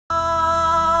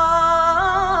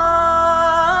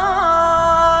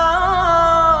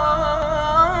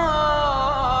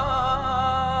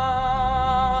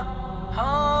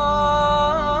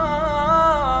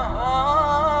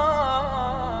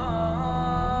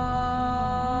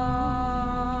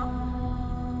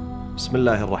بسم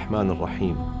الله الرحمن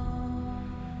الرحيم.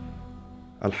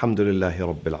 Alhamdulillahi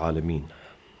Rabbil Alameen.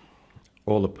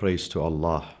 All the praise to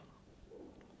Allah,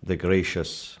 the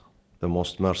gracious, the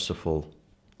most merciful,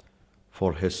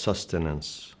 for His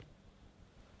sustenance,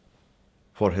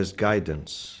 for His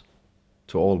guidance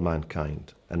to all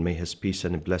mankind, and may His peace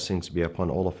and blessings be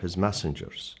upon all of His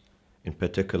messengers, in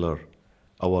particular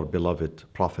our beloved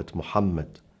Prophet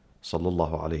Muhammad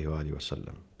sallallahu alaihi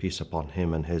wasallam. Peace upon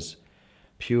him and his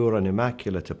pure and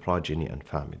immaculate progeny and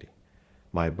family.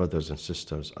 My brothers and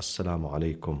sisters, Assalamu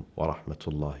alaikum wa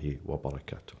rahmatullahi wa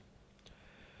barakatuh.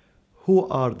 Who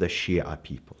are the Shia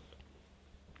people?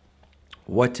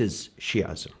 What is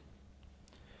Shi'ism?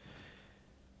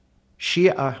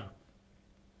 Shia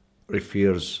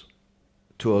refers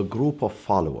to a group of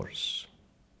followers.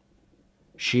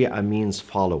 Shia means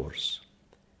followers.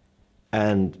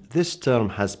 And this term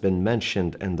has been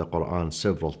mentioned in the Quran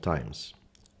several times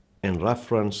in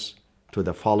reference to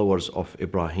the followers of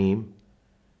Ibrahim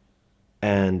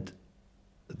and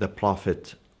the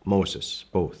Prophet Moses,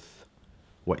 both.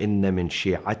 وَإِنَّ مِن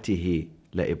شِيعَتِهِ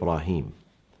لَإِبْرَاهِيمَ.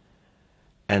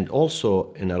 And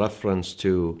also in a reference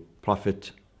to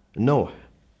Prophet Noah.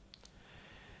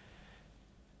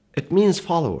 It means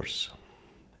followers.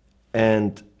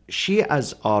 And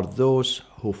Shias are those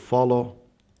who follow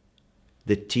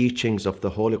the teachings of the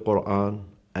Holy Quran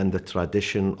and the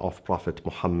tradition of Prophet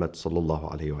Muhammad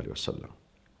sallallahu alaihi wasallam,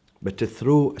 but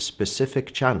through a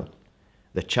specific channel,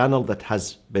 the channel that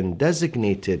has been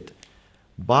designated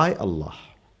by Allah.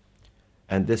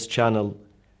 And this channel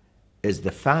is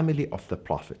the family of the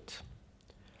Prophet.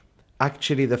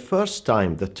 Actually, the first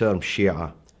time the term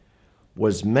Shia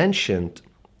was mentioned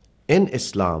in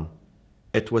Islam,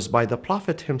 it was by the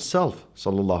Prophet himself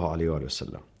sallallahu alaihi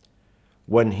wasallam,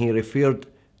 when he referred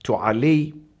to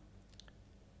Ali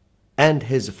and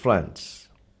his friends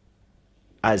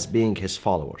as being his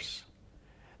followers.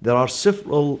 There are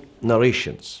several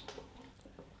narrations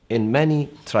in many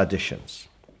traditions,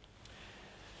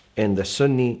 in the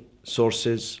Sunni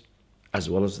sources as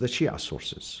well as the Shia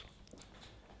sources.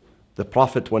 The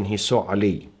Prophet, when he saw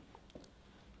Ali,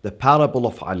 the parable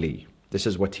of Ali, this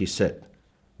is what he said: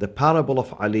 the parable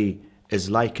of Ali is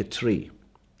like a tree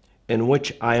in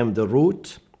which I am the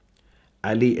root,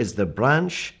 Ali is the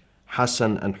branch,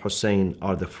 Hassan and Hussein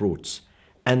are the fruits,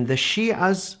 and the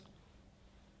Shias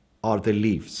are the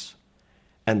leaves.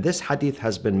 And this hadith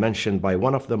has been mentioned by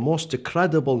one of the most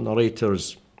credible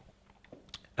narrators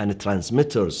and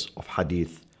transmitters of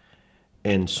hadith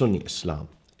in Sunni Islam,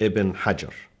 Ibn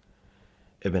Hajar.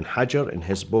 Ibn Hajar, in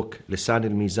his book Lisan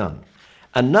al-Mizan.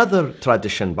 Another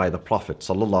tradition by the Prophet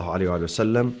sallallahu alaihi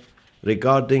wasallam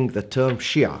regarding the term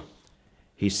Shia.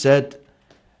 He said,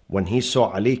 when he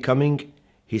saw Ali coming,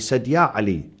 he said, Ya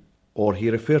Ali, or he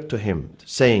referred to him,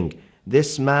 saying,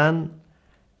 this man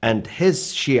and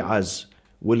his Shi'as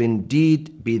will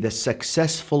indeed be the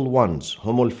successful ones,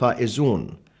 humul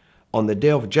faizun, on the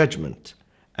day of judgment.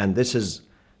 And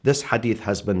this hadith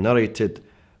has been narrated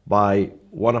by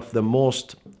one of the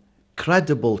most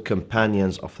credible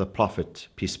companions of the Prophet,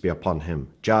 peace be upon him,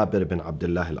 Jabir ibn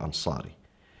Abdullah al-Ansari.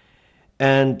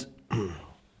 And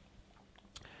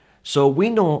so we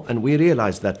know and we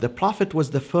realize that the Prophet was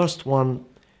the first one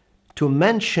to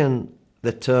mention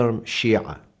the term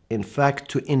Shia. In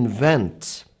fact, to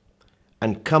invent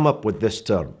and come up with this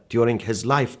term during his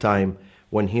lifetime,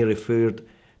 when he referred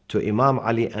to Imam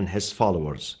Ali and his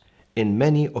followers in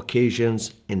many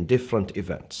occasions in different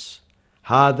events.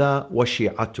 Hada wa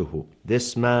shi'atuhu,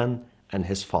 this man and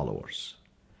his followers.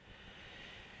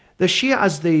 The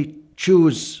Shias, they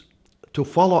choose to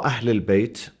follow Ahlul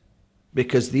Bayt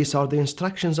because these are the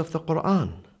instructions of the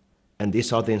Quran, and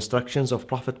these are the instructions of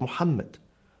Prophet Muhammad.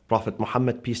 Prophet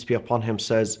Muhammad, peace be upon him,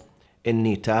 says,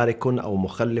 إني تارك أو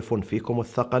مخلف فيكم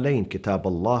الثقلين كتاب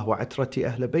الله وعترة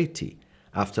أهل بيتي.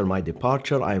 After my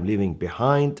departure, I am leaving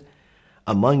behind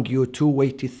among you two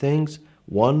weighty things.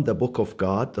 One, the book of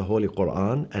God, the Holy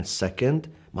Quran, and second,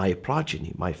 my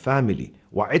progeny, my family.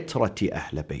 وعترة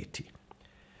أهل بيتي.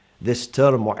 This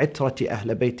term, وعترة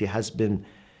أهل بيتي, has been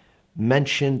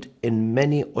mentioned in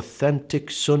many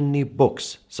authentic Sunni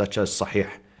books such as Sahih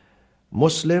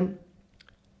Muslim,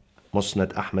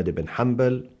 Musnad Ahmad ibn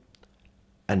Hanbal,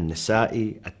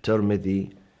 An-Nasa'i,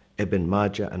 At-Tirmidhi, Ibn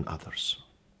Majah, and others.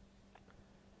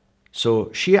 So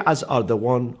Shias are the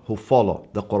one who follow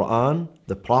the Quran,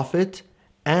 the Prophet,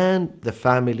 and the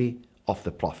family of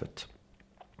the Prophet.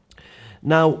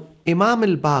 Now, Imam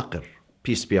al-Baqir,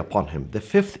 peace be upon him, the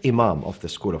fifth Imam of the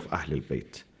school of Ahlul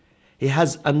Bayt, he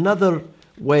has another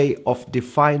way of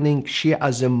defining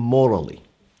Shi'ism morally.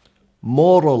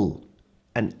 Moral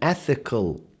and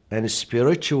ethical and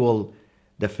spiritual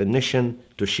definition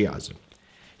to Shi'ism.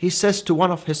 He says to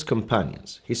one of his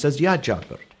companions, he says, Ya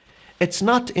Jabir, it's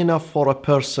not enough for a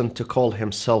person to call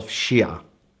himself Shia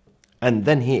and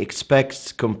then he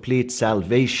expects complete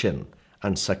salvation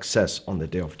and success on the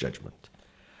Day of Judgment.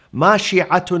 ما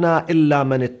شيعتنا إلا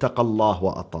من اتقى الله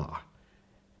وأطاعه.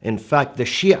 In fact, the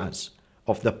Shias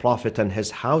of the Prophet and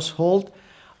his household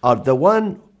are the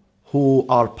one who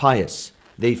are pious.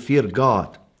 They fear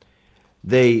God.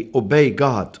 They obey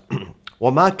God.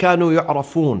 وما كانوا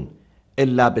يعرفون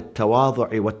إلا بالتواضع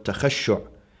والتخشع.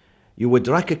 You would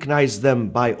recognize them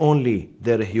by only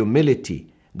their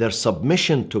humility, their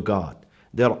submission to God,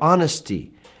 their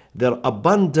honesty, their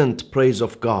abundant praise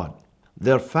of God,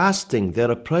 their fasting,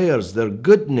 their prayers, their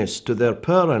goodness to their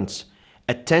parents,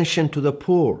 attention to the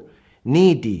poor,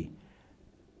 needy,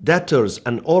 debtors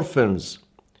and orphans,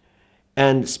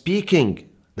 and speaking.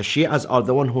 The Shias are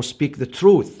the one who speak the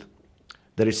truth,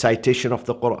 the recitation of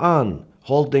the Quran,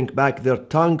 holding back their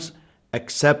tongues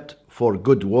except for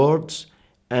good words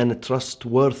and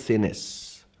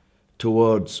trustworthiness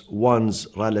towards one's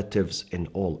relatives in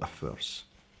all affairs.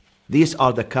 These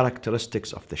are the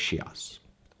characteristics of the Shias.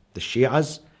 The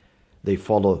Shias, they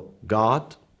follow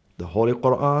God, the Holy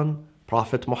Quran,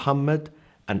 Prophet Muhammad,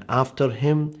 and after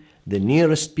him, the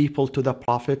nearest people to the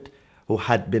Prophet who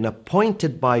had been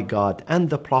appointed by God and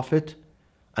the Prophet,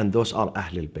 and those are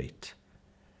Ahlul Bayt.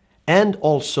 And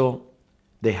also,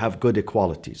 they have good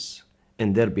qualities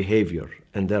in their behavior,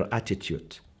 in their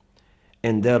attitude,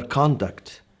 in their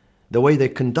conduct, the way they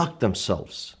conduct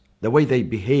themselves, the way they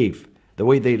behave, the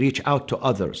way they reach out to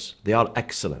others. They are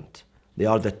excellent. They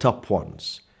are the top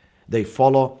ones. They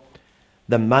follow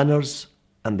the manners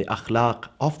and the akhlaq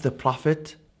of the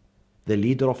Prophet. The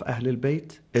leader of Ahlul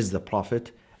Bayt is the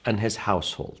Prophet and his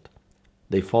household.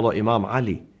 They follow Imam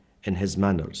Ali in his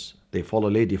manners. They follow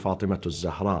Lady Fatima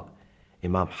al-Zahra,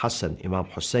 Imam Hassan, Imam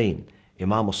Hussein,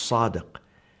 Imam al-Sadiq,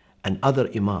 and other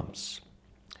Imams.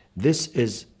 This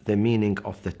is the meaning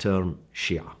of the term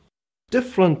Shia.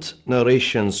 Different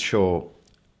narrations show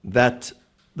that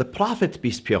the Prophet,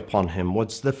 peace be upon him,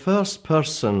 was the first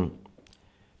person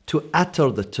to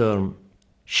utter the term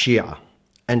Shia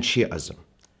and Shi'ism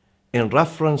in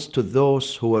reference to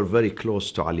those who were very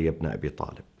close to Ali ibn Abi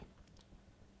Talib.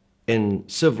 In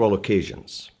several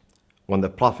occasions, when the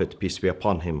Prophet, peace be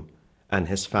upon him, and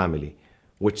his family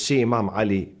would see Imam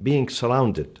Ali being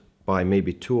surrounded by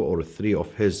maybe 2 or 3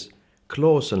 of his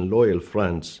close and loyal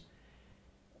friends,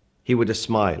 he would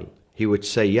smile. He would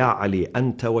say, Ya Ali,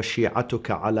 anta wa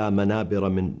shi'atuka ala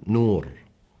manabira min nur.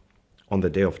 On the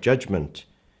Day of Judgment,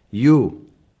 you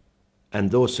and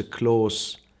those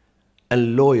close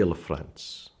and loyal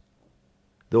friends,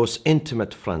 those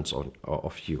intimate friends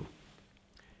of you,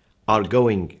 are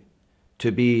going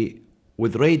to be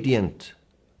with radiant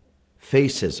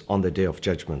faces on the Day of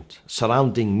Judgment,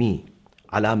 surrounding me,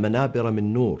 ala manabira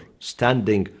min nur,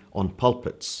 standing on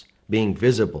pulpits, being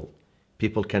visible.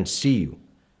 People can see you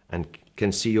and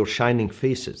can see your shining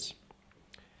faces.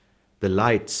 The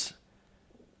lights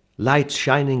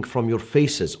shining from your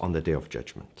faces on the Day of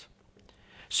Judgment.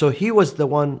 So he was the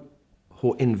one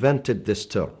who invented this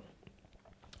term,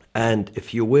 and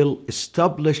if you will,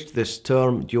 established this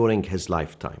term during his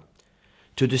lifetime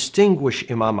to distinguish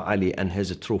Imam Ali and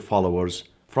his true followers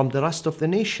from the rest of the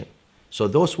nation. So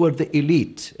those were the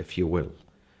elite, if you will.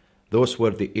 Those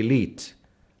were the elite,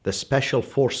 the special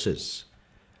forces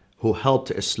who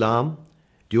helped Islam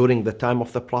during the time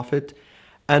of the Prophet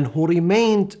and who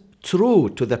remained true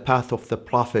to the path of the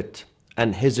Prophet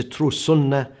and his true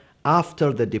sunnah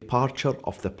after the departure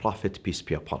of the Prophet, peace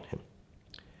be upon him.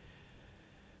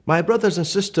 My brothers and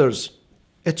sisters,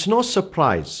 it's no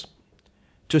surprise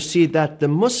to see that the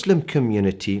Muslim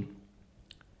community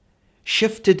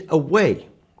shifted away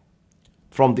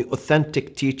from the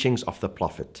authentic teachings of the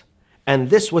Prophet. And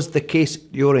this was the case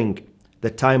during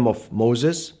the time of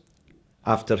Moses,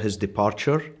 after his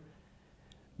departure.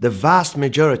 The vast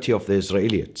majority of the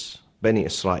Israelites, Bani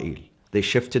Israel, they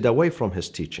shifted away from his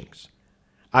teachings.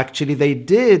 Actually, they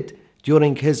did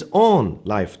during his own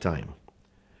lifetime,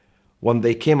 when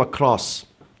they came across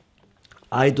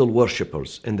idol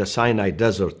worshippers in the Sinai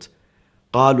desert.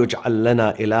 قالوا اجعل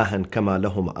لنا إلها كما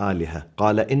لهم آلهة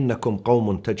قال إنكم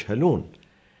قوم تجهلون.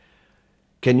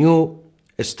 Can you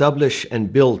establish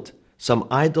and build some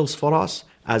idols for us,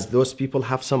 as those people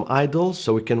have some idols,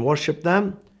 so we can worship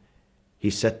them? He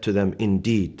said to them,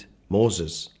 indeed,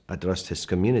 Moses addressed his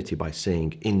community by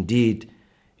saying, indeed,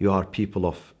 you are people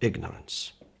of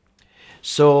ignorance.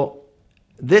 So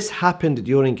this happened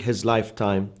during his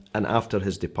lifetime and after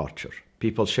his departure.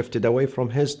 People shifted away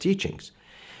from his teachings.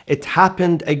 It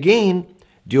happened again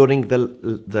during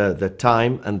the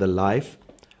time and the life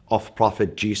of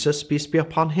Prophet Jesus, peace be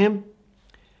upon him,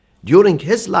 during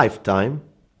his lifetime,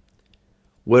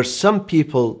 where some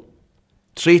people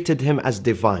treated him as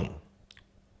divine,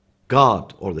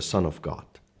 God or the Son of God.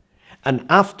 And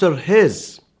after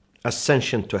his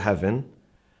ascension to heaven,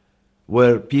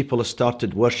 where people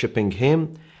started worshipping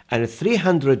him, and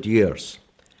 300 years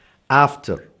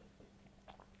after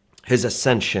his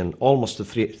ascension, almost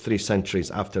three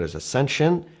centuries after his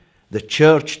ascension, the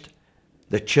church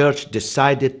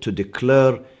decided to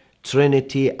declare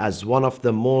Trinity as one of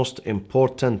the most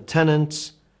important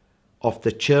tenets of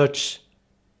the church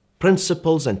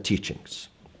principles and teachings.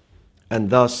 And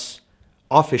thus,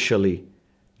 officially,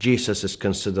 Jesus is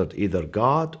considered either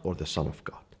God or the Son of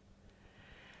God.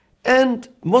 And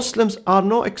Muslims are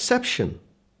no exception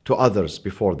to others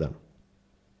before them,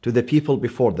 to the people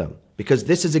before them, because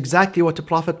this is exactly what the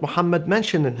Prophet Muhammad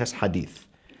mentioned in his hadith,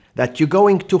 that you're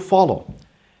going to follow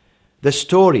the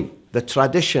story, the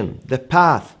tradition, the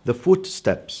path, the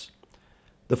footsteps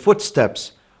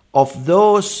of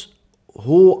those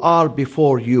who are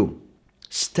before you,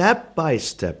 step by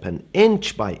step and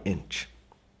inch by inch.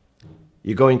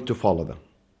 You're going to follow them.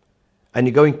 And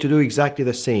you're going to do exactly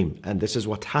the same. And this is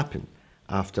what happened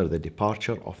after the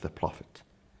departure of the Prophet.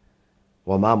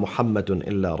 وَمَا مُحَمَّدٌ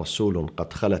إِلَّا رَسُولٌ قَدْ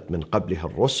خَلَتْ مِنْ قَبْلِهِ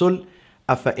الرُّسُلُ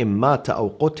أَفَإِن مَّاتَ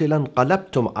أَوْ قُتِلَ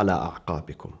انقَلَبْتُمْ عَلَىٰ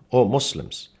أَعْقَابِكُمْ. O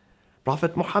Muslims,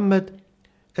 Prophet Muhammad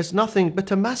is nothing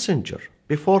but a messenger.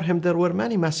 Before him there were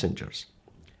many messengers.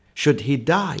 Should he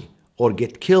die or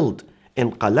get killed,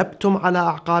 انقلبتم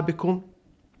على أعقابكم,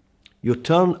 you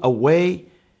turn away,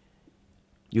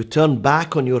 you turn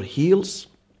back on your heels.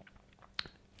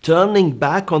 Turning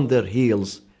back on their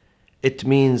heels, it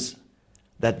means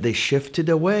that they shifted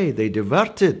away, they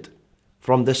diverted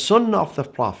from the sunnah of the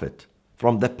Prophet,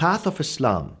 from the path of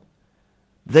Islam.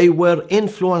 They were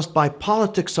influenced by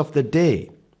politics of the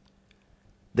day.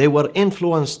 They were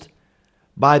influenced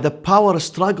by the power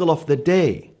struggle of the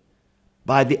day,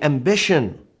 by the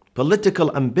ambition,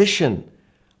 political ambition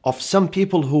of some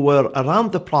people who were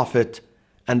around the Prophet,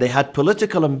 and they had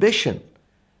political ambition.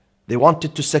 They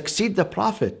wanted to succeed the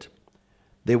Prophet.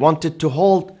 They wanted to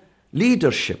hold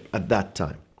leadership at that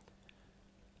time.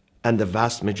 And the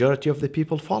vast majority of the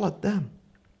people followed them.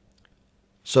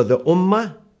 So the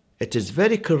Ummah, it is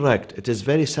very correct, it is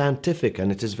very scientific,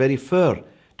 and it is very fair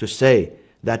to say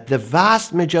that the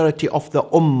vast majority of the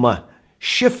Ummah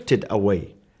shifted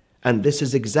away. And this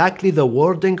is exactly the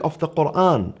wording of the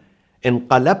Quran.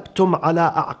 انقلبتم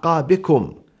على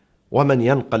أعقابكم ومن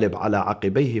ينقلب على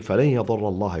عقبيه فلن يضر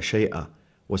الله شيئا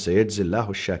وسيجزي الله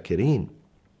الشاكرين.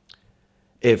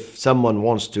 If someone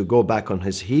wants to go back on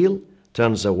his heel,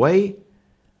 turns away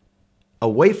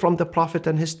from the Prophet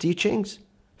and his teachings,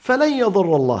 فَلَنْ يَضُرَّ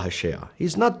اللَّهَ شَيْئًا.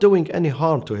 He's not doing any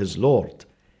harm to his Lord.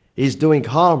 He's doing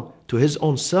harm to his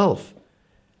own self.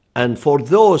 And for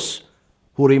those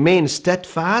who remain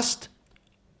steadfast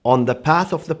on the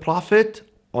path of the Prophet,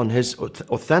 on his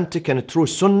authentic and true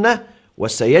sunnah,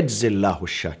 وَسَيَجْزِي اللَّهُ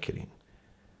الشَّاكِرِينَ.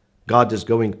 God is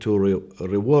going to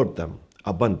reward them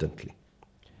abundantly.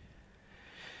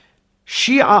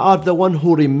 Shia are the one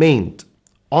who remained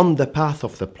on the path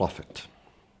of the Prophet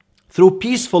through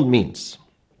peaceful means.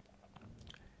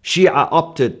 Shia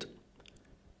opted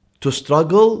to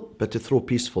struggle, but through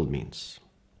peaceful means.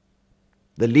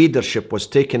 The leadership was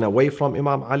taken away from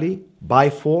Imam Ali by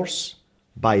force,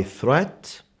 by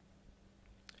threat,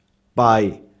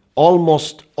 by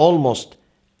almost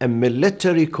a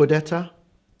military coup d'etat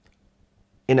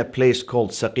in a place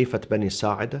called Saqifat Bani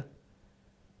Sa'ida,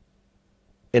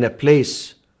 in a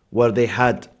place where they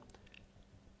had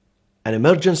an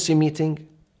emergency meeting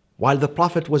while the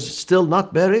Prophet was still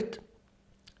not buried.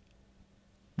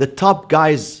 The top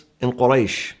guys in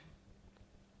Quraysh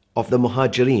of the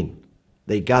Muhajirin,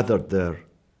 they gathered there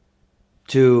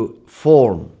to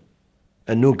form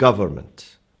a new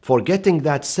government, forgetting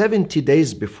that 70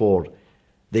 days before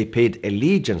they paid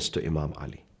allegiance to Imam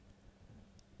Ali.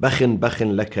 بخن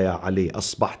بخن لك يا علي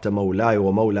أصبحت مولاي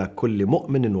ومولى كل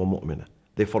مؤمن ومؤمنة.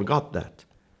 They forgot that.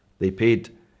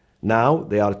 Now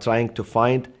they are trying to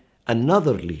find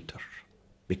another leader,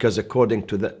 because according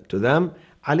to them,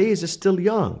 Ali is still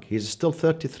young. He's still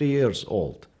 33 years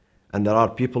old. And there are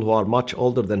people who are much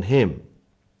older than him.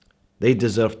 They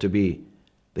deserve to be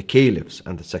the caliphs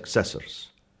and the successors.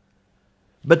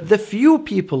 But the few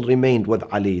people remained with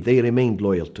Ali. They remained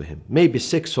loyal to him. Maybe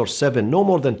 6 or 7, no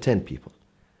more than 10 people.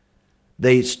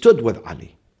 They stood with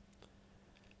Ali.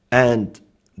 And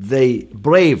they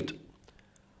braved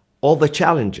all the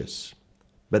challenges,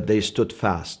 but they stood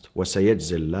fast.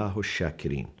 وَسَيَجْزِي اللَّهُ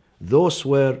الشَّاكِرِينَ. Those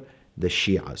were the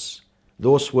Shias.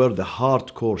 Those were the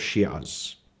hardcore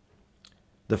Shias.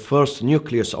 the first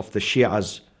nucleus of the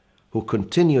Shias who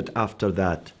continued after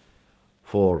that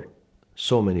for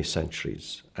so many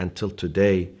centuries until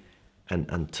today and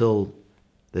until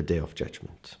the Day of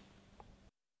Judgment.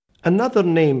 Another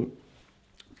name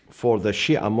for the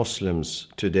Shia Muslims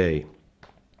today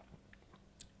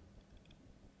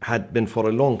had been for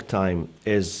a long time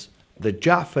is the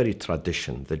Ja'fari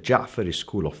tradition, the Ja'fari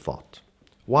school of thought.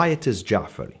 Why it is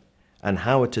Ja'fari and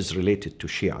how it is related to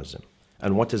Shi'ism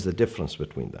and what is the difference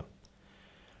between them.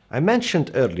 I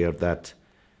mentioned earlier that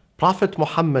Prophet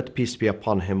Muhammad, peace be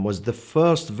upon him, was the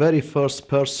very first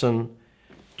person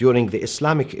during the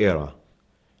Islamic era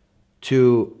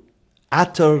to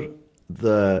utter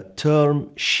the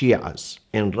term Shi'as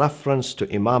in reference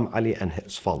to Imam Ali and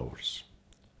his followers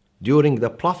during the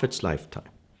Prophet's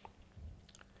lifetime.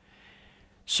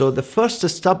 So the first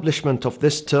establishment of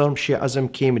this term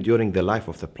Shi'ism came during the life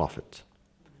of the Prophet.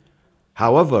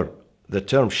 However, the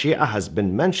term Shia has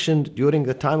been mentioned during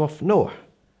the time of Noah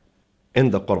in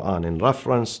the Quran in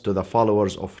reference to the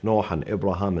followers of Noah and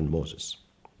Abraham and Moses.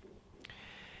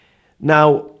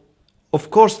 Now,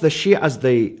 of course, the Shias,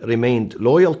 they remained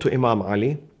loyal to Imam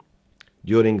Ali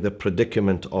during the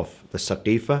predicament of the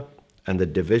Saqifa and the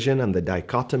division and the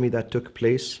dichotomy that took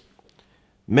place.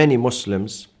 Many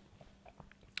Muslims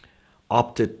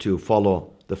opted to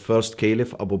follow the first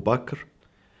caliph, Abu Bakr,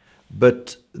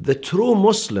 but the true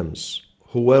Muslims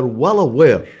who were well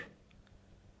aware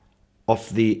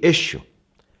of the issue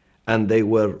and they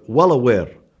were well aware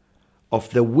of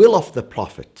the will of the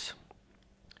Prophet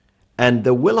and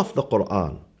the will of the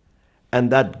Quran,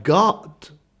 and that God,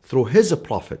 through his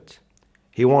Prophet,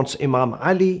 he wants Imam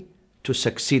Ali to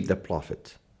succeed the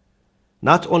Prophet.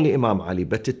 Not only Imam Ali,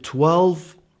 but the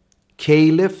 12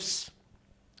 caliphs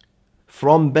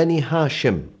from Bani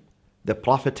Hashim. The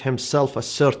Prophet himself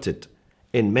asserted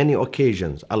in many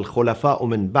occasions, Al-Khulafa'u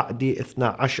min ba'di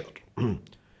ithna ashar.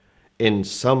 In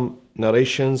some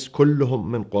narrations, kulluhum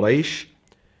min Quraysh.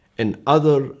 In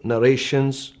other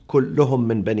narrations, kulluhum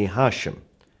min Bani Hashim.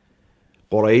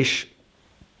 Quraysh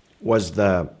was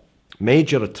the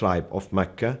major tribe of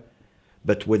Mecca,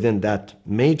 but within that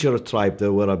major tribe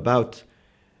there were about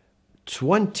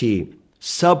 20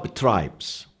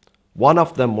 sub-tribes. One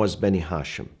of them was Bani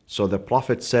Hashim. So the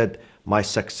Prophet said, my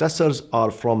successors are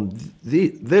from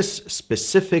this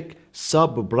specific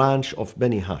sub-branch of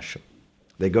Bani Hashim.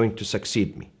 They're going to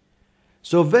succeed me.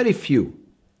 So very few,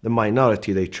 the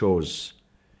minority, they chose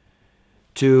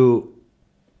to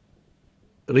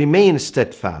remain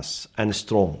steadfast and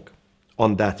strong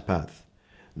on that path.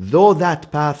 Though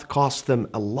that path cost them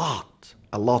a lot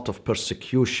of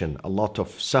persecution, a lot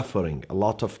of suffering, a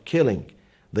lot of killing.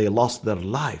 They lost their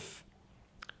life.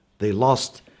 They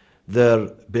lost their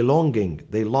belonging.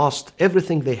 They lost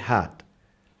everything they had.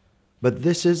 But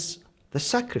this is the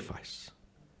sacrifice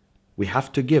we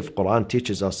have to give. Quran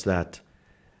teaches us that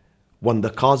when the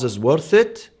cause is worth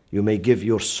it, you may give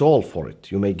your soul for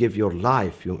it. You may give your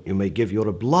life. You may give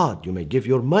your blood. You may give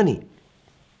your money.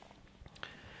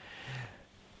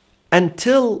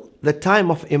 Until the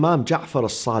time of Imam Ja'far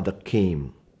al-Sadiq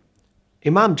came.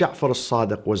 Imam Ja'far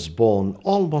al-Sadiq was born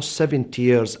almost 70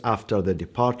 years after the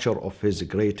departure of his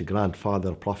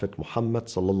great-grandfather, Prophet Muhammad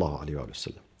sallallahu alaihi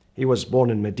wasallam. He was born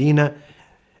in Medina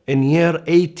in year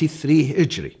 83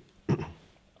 Hijri.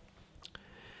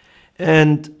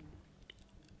 And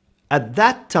at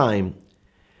that time,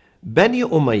 Bani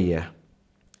Umayyah,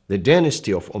 the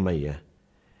dynasty of Umayyah,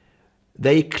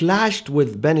 they clashed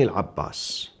with Bani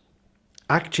al-Abbas.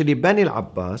 Actually, Bani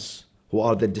al-Abbas, who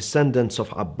are the descendants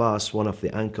of Abbas, one of the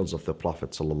uncles of the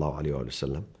Prophet sallallahu alaihi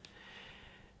wasallam,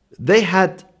 they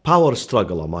had power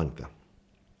struggle among them.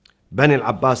 Bani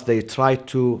al-Abbas, they tried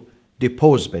to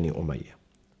depose Bani Umayyah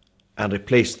and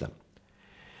replace them.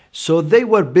 So they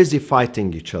were busy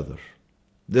fighting each other.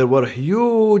 There were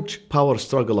huge power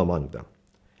struggle among them.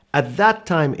 At that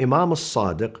time, Imam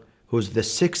al-Sadiq, who's the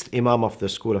 6th Imam of the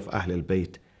school of Ahl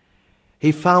al-Bayt,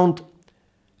 he found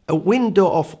a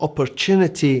window of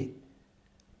opportunity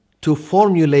to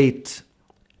formulate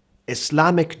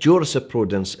Islamic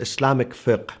jurisprudence, Islamic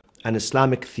fiqh, and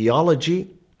Islamic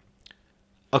theology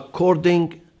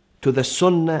according to the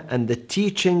Sunnah and the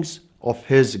teachings of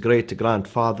his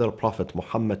great-grandfather, Prophet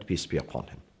Muhammad, peace be upon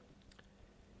him.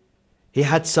 He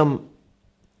had some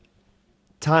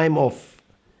time of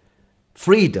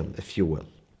freedom, if you will,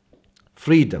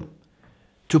 freedom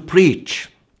to preach.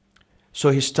 So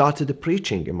he started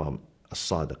preaching, Imam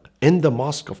al-Sadiq, in the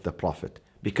mosque of the Prophet,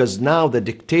 because now the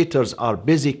dictators are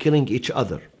busy killing each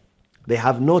other. They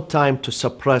have no time to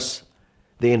suppress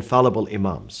the infallible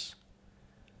Imams,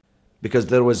 because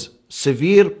there was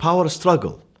severe power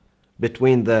struggle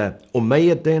between the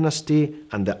Umayyad dynasty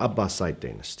and the Abbasid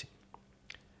dynasty.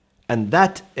 And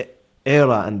that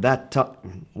era and that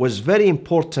time was very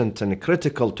important and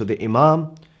critical to the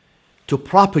Imam to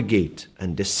propagate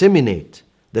and disseminate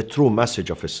the true message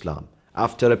of Islam.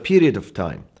 After a period of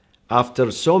time,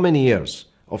 after so many years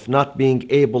of not being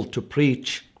able to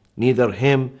preach, neither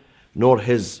him nor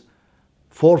his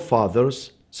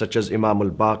forefathers, such as Imam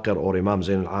al-Baqir or Imam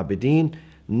Zain al-Abidin,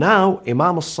 now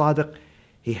Imam al-Sadiq,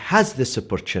 he has this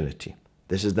opportunity,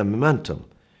 this is the momentum,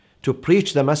 to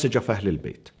preach the message of Ahlul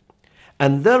Bayt.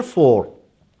 And therefore,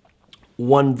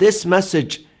 when this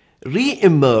message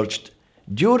re-emerged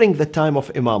during the time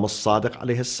of Imam al-Sadiq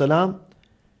alayhi salam,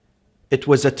 it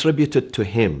was attributed to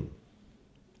him.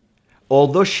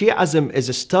 Although Shi'ism is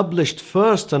established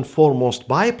first and foremost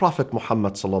by Prophet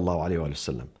Muhammad sallallahu alayhi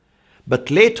wasallam,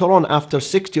 but later on, after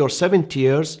 60 or 70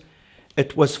 years,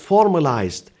 it was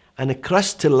formalized and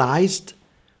crystallized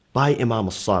by Imam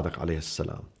al-Sadiq alayhi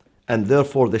salam. And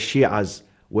therefore the Shi'as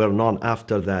were known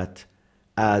after that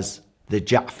as the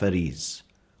Ja'faris,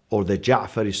 or the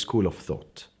Ja'fari school of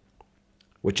thought,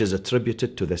 which is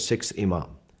attributed to the sixth Imam.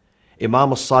 Imam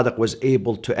al-Sadiq was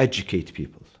able to educate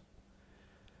people,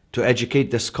 to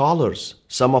educate the scholars.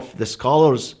 Some of the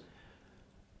scholars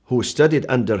who studied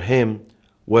under him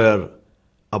were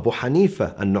Abu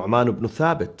Hanifa and Nu'man ibn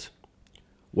Thabit,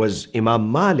 was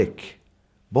Imam Malik.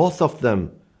 Both of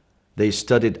them, they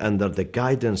studied under the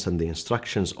guidance and the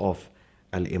instructions of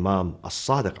Al-Imam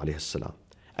al-Sadiq alayhi salam.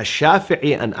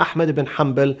 Al-Shafi'i and Ahmad ibn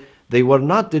Hanbal, they were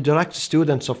not the direct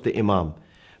students of the Imam,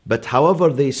 but however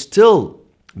they still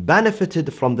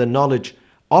benefited from the knowledge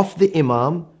of the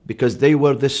Imam because they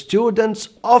were the students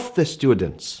of the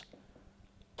students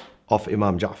of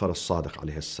Imam Ja'far al-Sadiq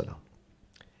alayhi salam.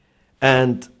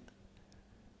 And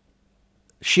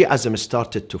Shi'ism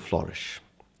started to flourish.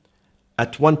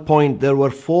 At one point there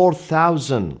were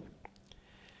 4,000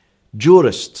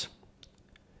 jurists,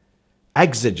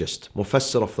 exegetes,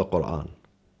 mufassir of the Quran,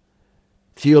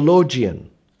 theologian,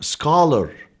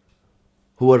 scholar,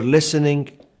 who were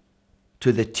listening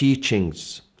to the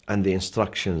teachings and the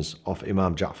instructions of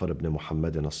Imam Ja'far ibn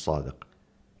Muhammad al-Sadiq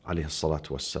alayhi salatu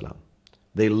wassalam.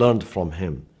 They learned from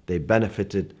him, they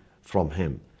benefited from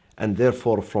him, and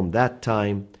therefore from that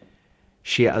time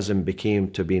Shi'ism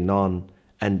became to be known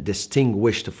and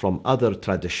distinguished from other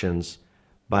traditions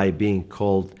by being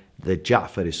called the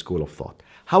Ja'fari school of thought.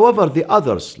 However, the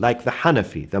others, like the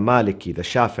Hanafi, the Maliki, the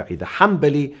Shafi'i, the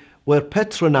Hanbali, were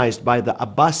patronized by the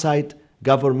Abbasid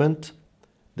government.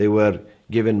 They were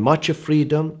given much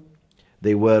freedom.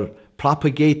 They were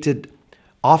propagated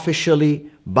officially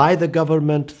by the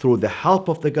government, through the help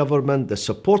of the government, the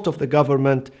support of the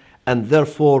government, and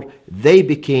therefore they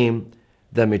became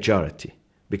the majority.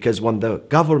 Because when the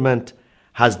government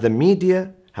has the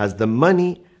media, has the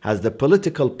money, has the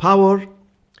political power,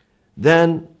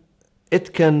 then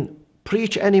it can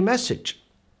preach any message.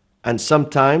 And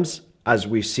sometimes, as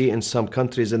we see in some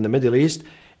countries in the Middle East,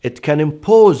 it can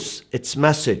impose its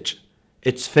message,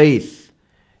 its faith,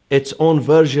 its own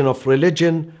version of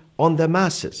religion on the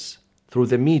masses through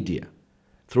the media,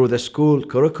 through the school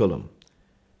curriculum,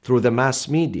 through the mass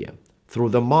media, through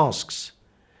the mosques,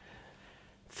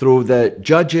 through the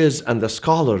judges and the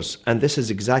scholars. And this is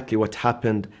exactly what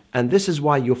happened. And this is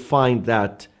why you find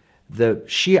that the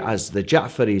Shi'as, the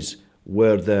Ja'faris,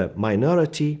 were the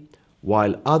minority,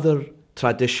 while other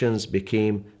traditions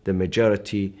became the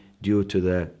majority due to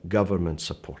the government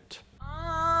support.